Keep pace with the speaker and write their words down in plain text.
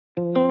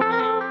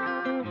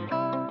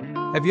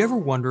Have you ever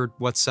wondered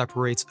what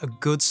separates a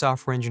good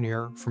software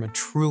engineer from a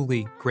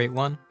truly great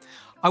one?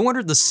 I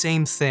wondered the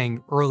same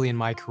thing early in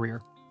my career.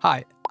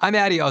 Hi, I'm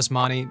Addy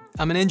Osmani.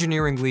 I'm an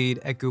engineering lead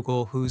at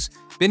Google who's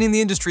been in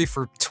the industry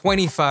for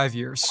 25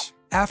 years.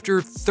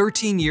 After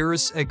 13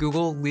 years at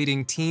Google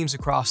leading teams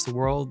across the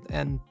world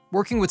and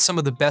working with some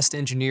of the best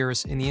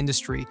engineers in the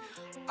industry,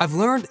 I've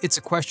learned it's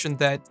a question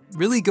that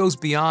really goes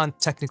beyond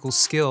technical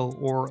skill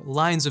or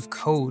lines of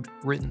code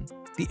written.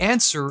 The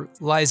answer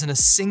lies in a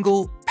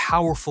single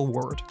powerful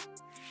word: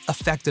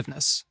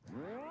 effectiveness.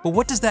 But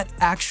what does that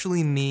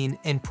actually mean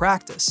in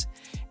practice?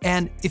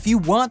 And if you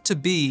want to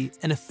be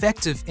an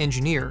effective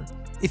engineer,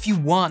 if you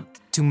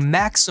want to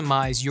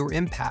maximize your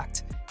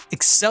impact,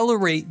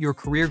 accelerate your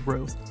career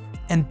growth,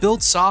 and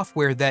build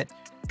software that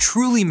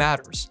truly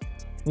matters,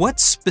 what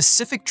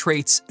specific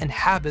traits and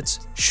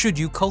habits should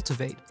you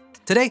cultivate?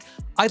 Today,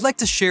 I'd like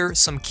to share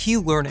some key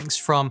learnings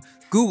from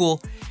Google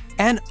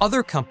and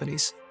other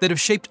companies that have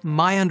shaped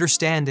my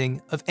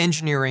understanding of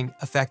engineering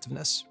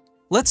effectiveness.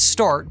 Let's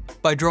start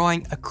by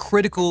drawing a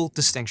critical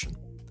distinction.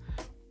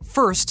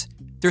 First,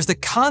 there's the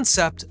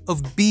concept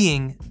of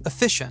being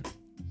efficient.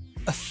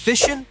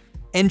 Efficient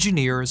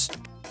engineers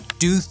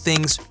do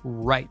things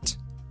right.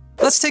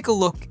 Let's take a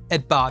look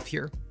at Bob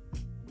here.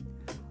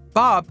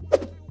 Bob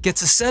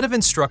gets a set of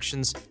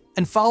instructions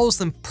and follows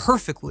them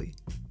perfectly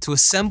to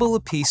assemble a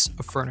piece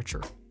of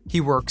furniture. He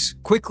works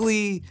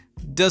quickly,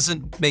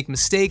 doesn't make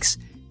mistakes,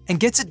 and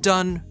gets it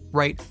done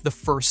right the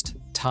first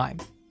time.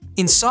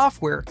 In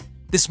software,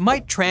 this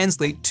might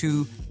translate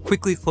to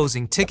quickly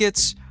closing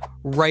tickets,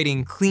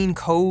 writing clean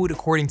code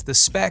according to the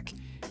spec,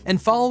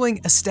 and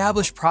following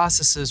established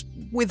processes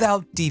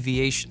without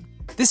deviation.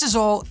 This is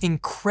all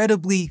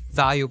incredibly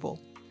valuable.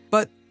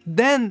 But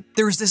then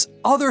there's this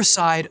other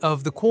side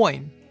of the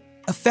coin: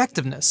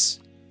 effectiveness.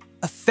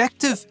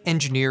 Effective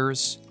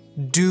engineers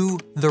do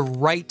the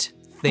right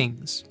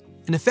things.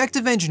 An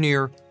effective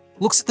engineer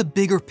looks at the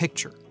bigger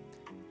picture.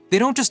 They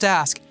don't just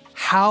ask,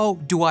 how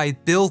do I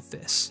build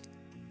this?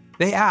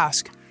 They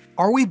ask,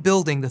 are we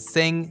building the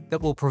thing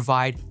that will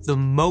provide the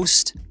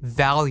most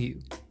value?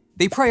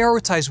 They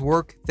prioritize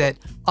work that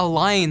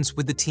aligns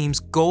with the team's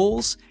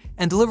goals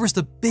and delivers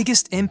the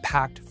biggest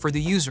impact for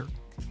the user,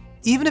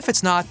 even if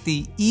it's not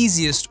the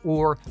easiest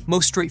or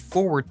most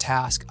straightforward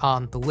task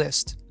on the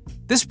list.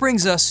 This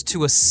brings us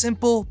to a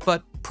simple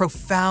but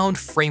profound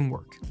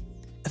framework.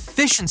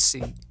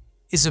 Efficiency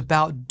is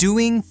about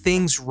doing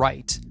things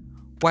right,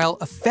 while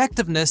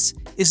effectiveness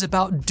is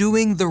about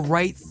doing the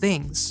right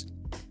things.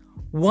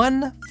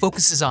 One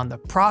focuses on the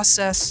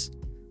process,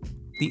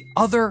 the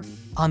other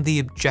on the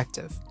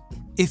objective.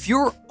 If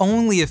you're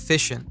only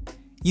efficient,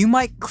 you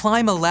might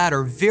climb a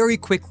ladder very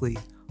quickly,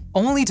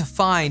 only to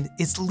find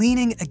it's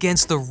leaning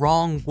against the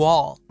wrong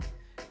wall.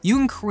 You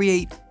can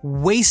create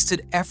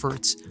wasted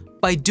efforts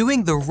by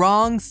doing the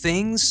wrong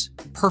things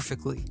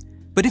perfectly.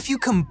 But if you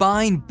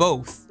combine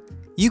both,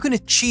 you can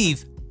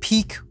achieve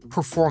peak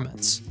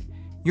performance.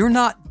 You're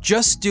not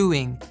just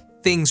doing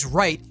things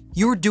right,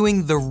 you're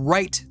doing the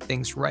right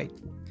things right.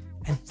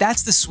 And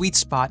that's the sweet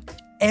spot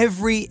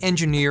every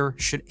engineer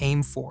should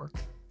aim for.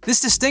 This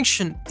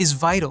distinction is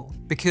vital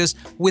because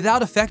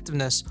without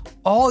effectiveness,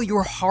 all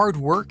your hard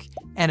work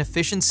and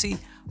efficiency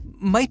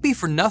might be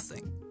for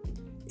nothing.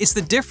 It's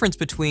the difference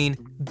between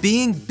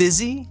being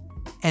busy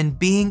and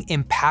being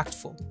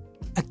impactful.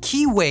 A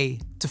key way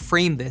to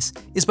frame this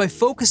is by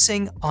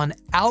focusing on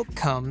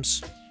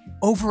outcomes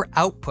over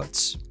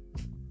outputs.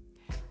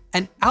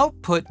 An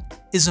output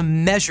is a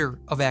measure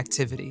of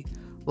activity,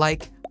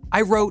 like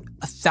I wrote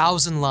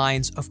 1,000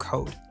 lines of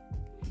code.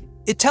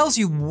 It tells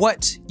you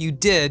what you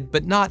did,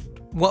 but not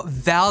what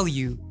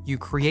value you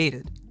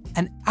created.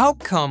 An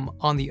outcome,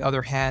 on the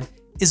other hand,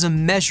 is a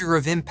measure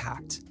of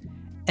impact.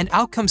 An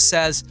outcome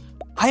says,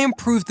 I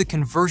improved the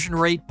conversion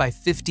rate by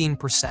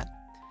 15%.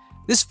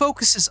 This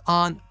focuses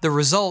on the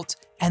result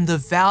and the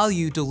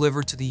value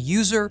delivered to the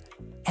user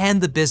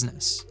and the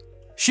business.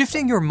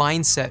 Shifting your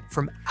mindset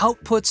from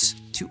outputs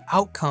to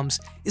outcomes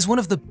is one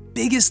of the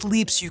biggest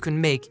leaps you can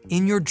make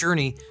in your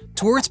journey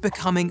towards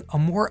becoming a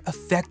more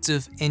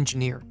effective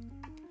engineer.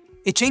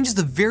 It changes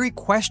the very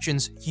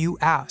questions you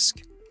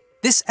ask.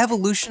 This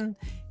evolution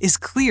is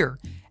clear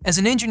as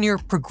an engineer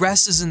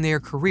progresses in their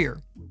career.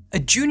 A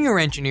junior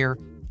engineer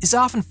is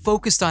often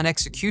focused on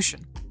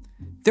execution.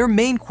 Their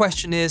main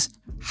question is,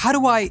 how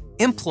do I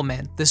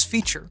implement this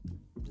feature?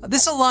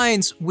 This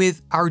aligns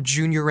with our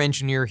junior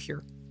engineer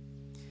here,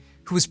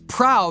 who is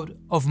proud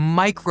of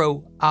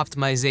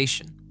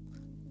micro-optimization.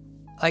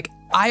 Like,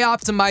 I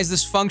optimize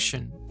this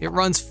function. It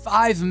runs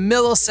 5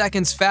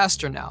 milliseconds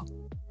faster now.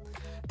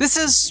 This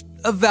is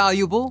a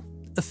valuable,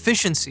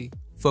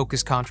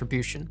 efficiency-focused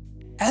contribution.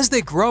 As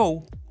they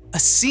grow, a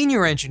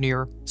senior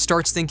engineer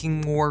starts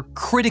thinking more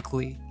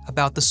critically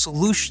about the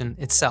solution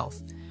itself.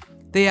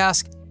 They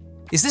ask,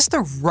 is this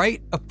the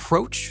right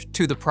approach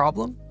to the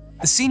problem?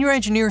 The senior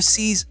engineer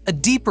sees a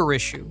deeper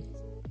issue,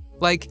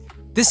 like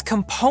this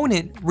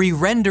component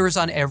re-renders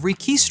on every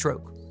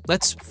keystroke.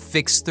 Let's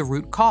fix the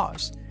root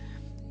cause.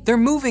 They're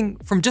moving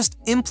from just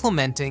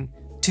implementing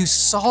to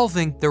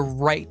solving the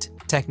right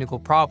technical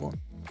problem.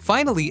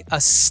 Finally,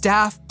 a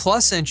staff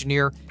plus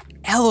engineer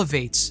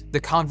elevates the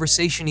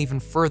conversation even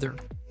further.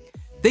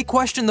 They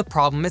question the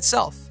problem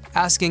itself,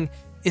 asking,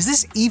 is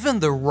this even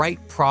the right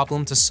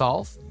problem to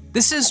solve?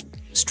 This is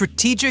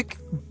strategic,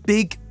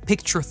 big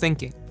picture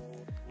thinking.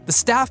 The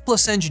staff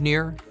plus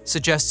engineer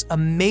suggests a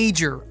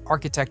major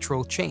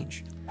architectural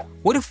change.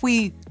 What if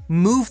we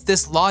move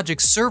this logic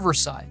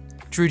server-side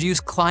to reduce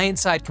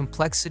client-side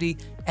complexity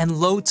and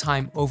load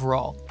time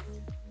overall?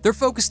 They're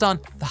focused on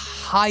the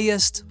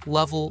highest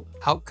level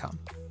outcome.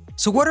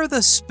 So what are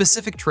the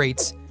specific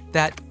traits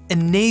that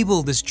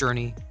enable this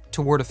journey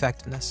toward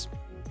effectiveness?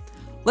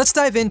 Let's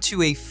dive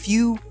into a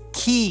few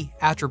key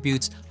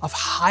attributes of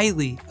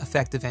highly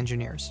effective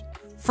engineers.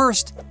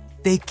 First,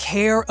 they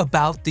care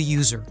about the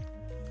user.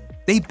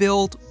 They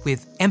build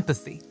with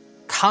empathy,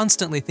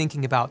 constantly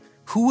thinking about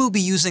who will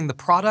be using the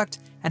product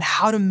and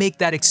how to make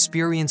that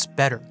experience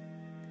better.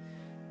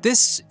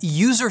 This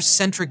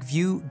user-centric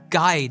view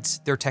guides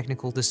their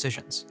technical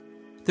decisions.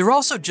 They're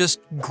also just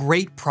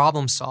great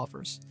problem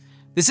solvers.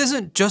 This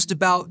isn't just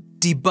about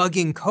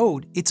debugging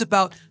code, it's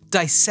about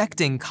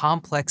dissecting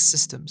complex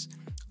systems,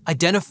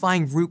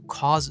 identifying root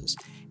causes,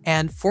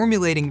 and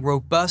formulating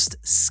robust,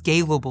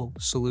 scalable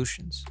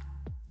solutions.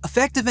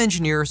 Effective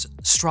engineers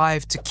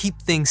strive to keep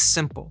things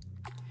simple.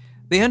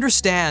 They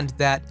understand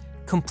that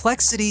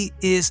complexity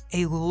is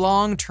a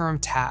long-term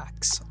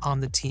tax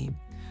on the team,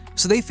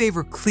 so they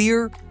favor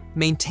clear,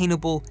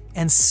 maintainable,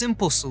 and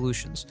simple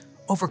solutions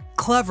over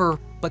clever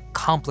but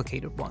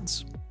complicated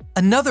ones.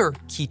 Another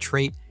key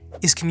trait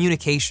is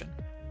communication.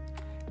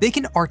 They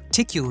can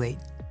articulate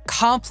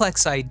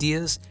complex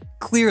ideas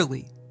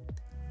clearly,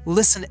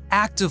 listen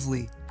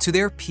actively to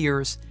their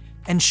peers,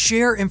 and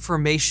share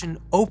information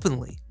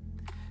openly.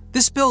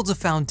 This builds a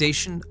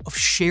foundation of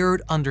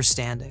shared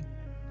understanding.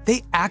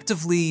 They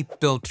actively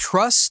build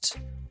trust,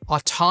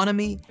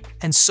 autonomy,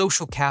 and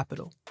social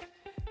capital.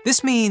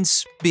 This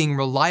means being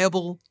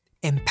reliable,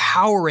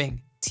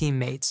 empowering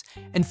teammates,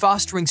 and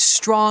fostering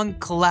strong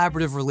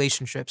collaborative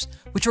relationships,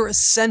 which are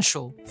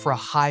essential for a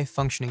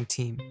high-functioning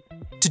team.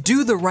 To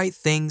do the right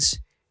things,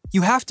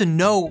 you have to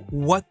know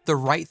what the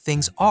right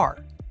things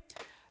are.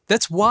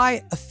 That's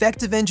why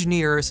effective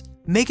engineers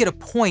make it a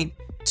point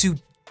to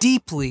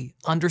deeply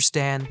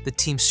understand the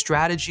team's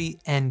strategy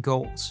and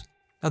goals.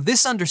 Now,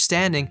 this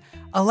understanding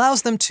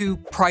allows them to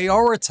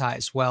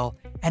prioritize well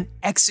and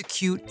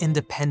execute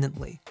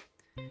independently.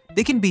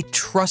 They can be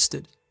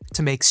trusted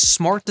to make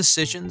smart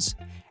decisions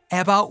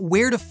about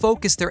where to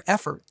focus their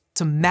effort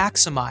to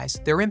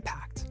maximize their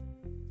impact.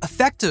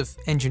 Effective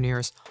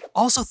engineers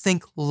also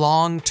think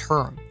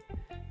long-term.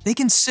 They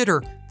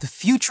consider the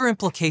future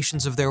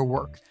implications of their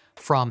work,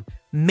 from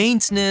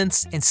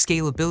maintenance and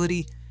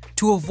scalability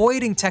to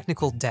avoiding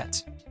technical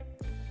debt.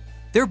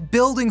 They're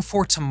building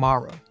for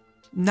tomorrow,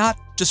 not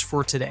just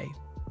for today.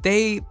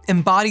 They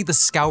embody the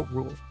Scout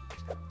rule.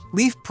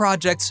 Leave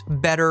projects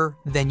better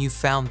than you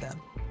found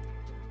them.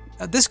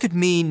 This could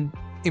mean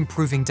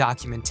improving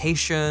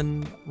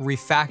documentation,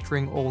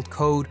 refactoring old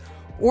code,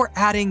 or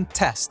adding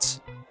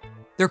tests.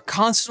 They're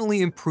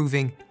constantly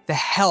improving the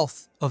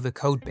health of the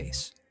code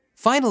base.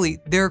 Finally,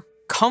 they're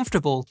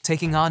comfortable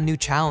taking on new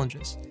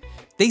challenges.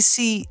 They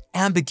see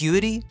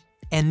ambiguity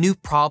and new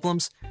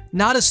problems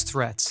not as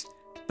threats,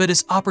 but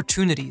as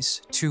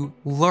opportunities to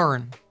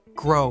learn,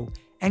 grow,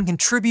 and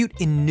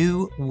contribute in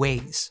new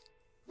ways.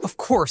 Of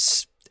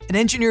course, an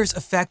engineer's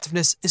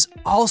effectiveness is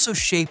also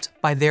shaped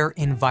by their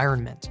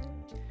environment.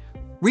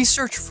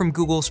 Research from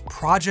Google's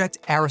Project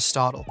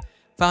Aristotle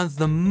found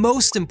the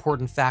most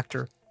important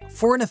factor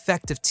for an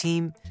effective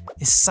team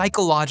is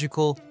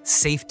psychological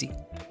safety.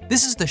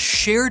 This is the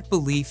shared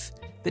belief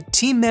that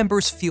team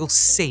members feel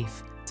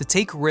safe to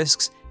take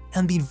risks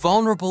and be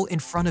vulnerable in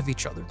front of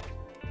each other.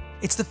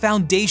 It's the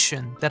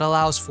foundation that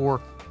allows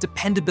for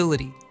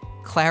dependability,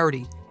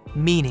 clarity,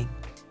 meaning,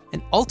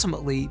 and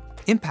ultimately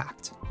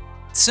impact.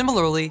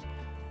 Similarly,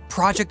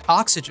 Project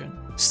Oxygen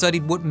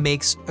studied what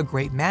makes a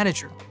great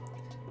manager.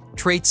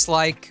 Traits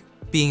like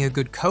being a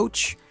good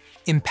coach,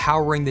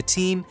 empowering the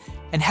team,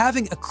 and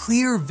having a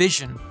clear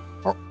vision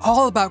are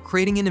all about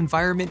creating an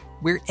environment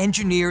where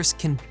engineers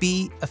can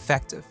be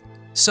effective.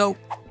 So,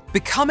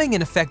 becoming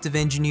an effective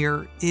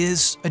engineer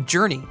is a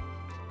journey.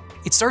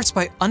 It starts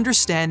by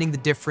understanding the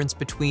difference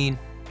between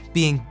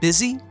being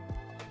busy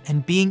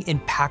and being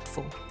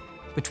impactful,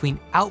 between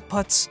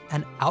outputs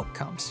and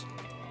outcomes.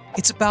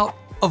 It's about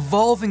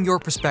evolving your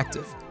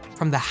perspective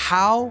from the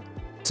how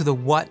to the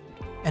what,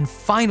 and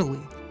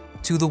finally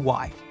to the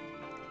why.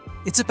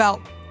 It's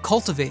about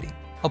cultivating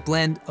a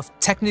blend of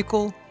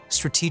technical,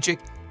 strategic,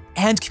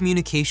 and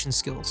communication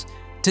skills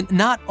to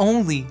not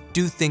only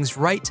do things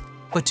right,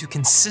 but to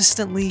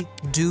consistently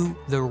do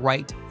the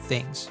right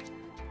things.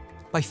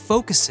 By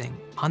focusing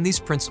on these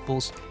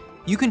principles,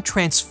 you can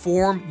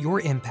transform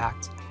your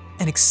impact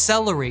and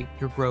accelerate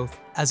your growth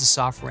as a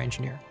software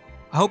engineer.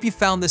 I hope you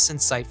found this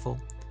insightful.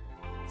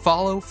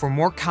 Follow for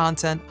more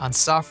content on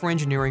software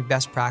engineering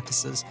best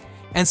practices,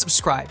 and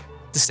subscribe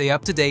to stay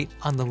up to date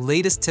on the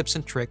latest tips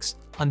and tricks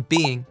on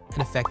being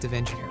an effective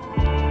engineer.